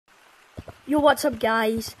Yo, what's up,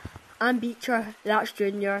 guys? I'm Beecher, that's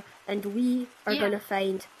Junior, and we are gonna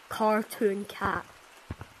find Cartoon Cat.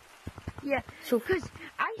 Yeah, because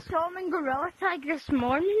I saw him in Gorilla Tag this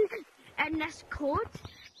morning, and this code,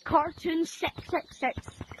 Cartoon 666.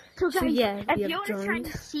 So guys, yeah, if you want to try and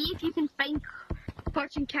see if you can find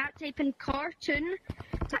Cartoon Cat, type in Cartoon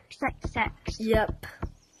 666. Yep.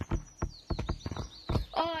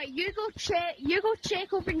 Alright, you go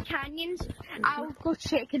check over in Canyons, I'll go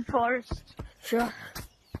check in Forest. Sure.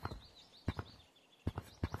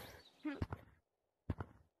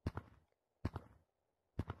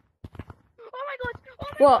 Oh my god,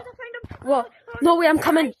 What? God, I found him. What? No way, I'm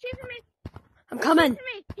coming. He's chasing me. I'm coming.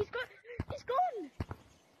 He's gone.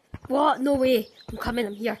 What? No way. I'm coming,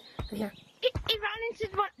 I'm here. He ran into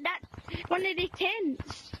one of the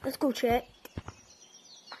tents. Let's go check.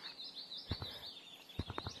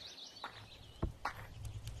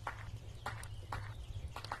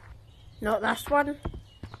 Not this one.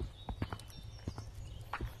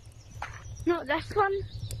 Not this one.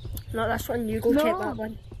 Not this one. You go check that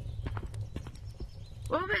one.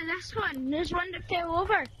 What about this one? There's one that fell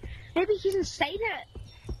over. Maybe he's inside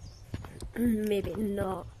it. Maybe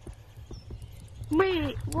not.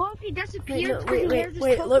 Wait, what if he disappeared?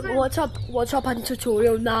 Wait, look, what's up on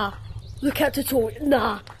tutorial? Nah. Look at tutorial.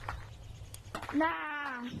 Nah,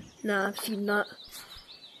 I've seen that.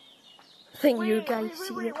 I think you guys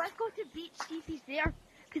see it. Let's go to the beach, see if he's there.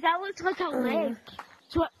 Because that looks like a leg.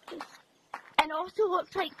 So and also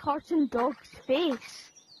looks like Cartoon Dog's face.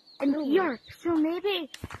 And here. So maybe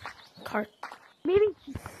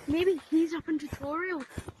he's up in tutorial.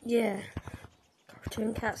 Yeah.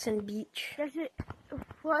 Cartoon Cats and beach.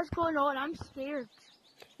 What's going on? I'm scared.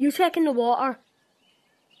 You check in the water.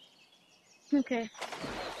 Okay.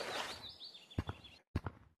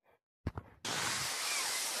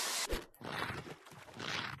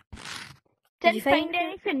 Didn't you find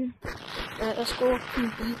anything? Right, let's go to the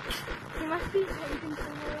beach. He must be hiding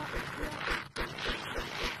somewhere up here.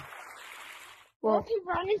 What if he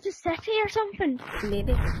ran into city or something?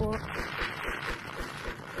 Maybe. What?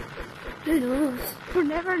 Who knows? We'll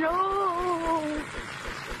never know.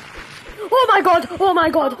 Oh my god! Oh my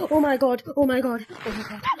god! Oh my god! Oh my god!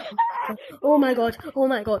 Oh my god! Oh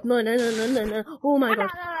my god! No! Oh my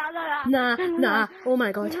god! Nah! Oh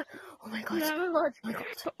my god! Oh my god! Oh my god!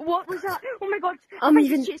 What was that? Oh my god! I'm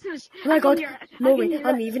even. Oh my god! No way!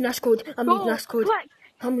 I'm even this code. I'm leaving this code.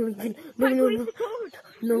 I'm leaving. No.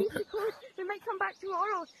 No. We might come back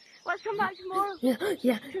tomorrow. Let's come back tomorrow.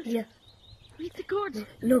 Yeah. Read the code.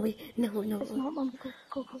 No way. No. It's not, Mum.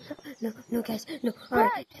 Go. No, guys. No.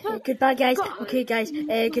 Alright. Goodbye, guys. Okay, guys.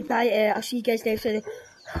 Goodbye. I'll see you guys next video.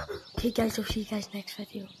 Okay, guys. I'll see you guys next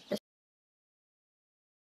video.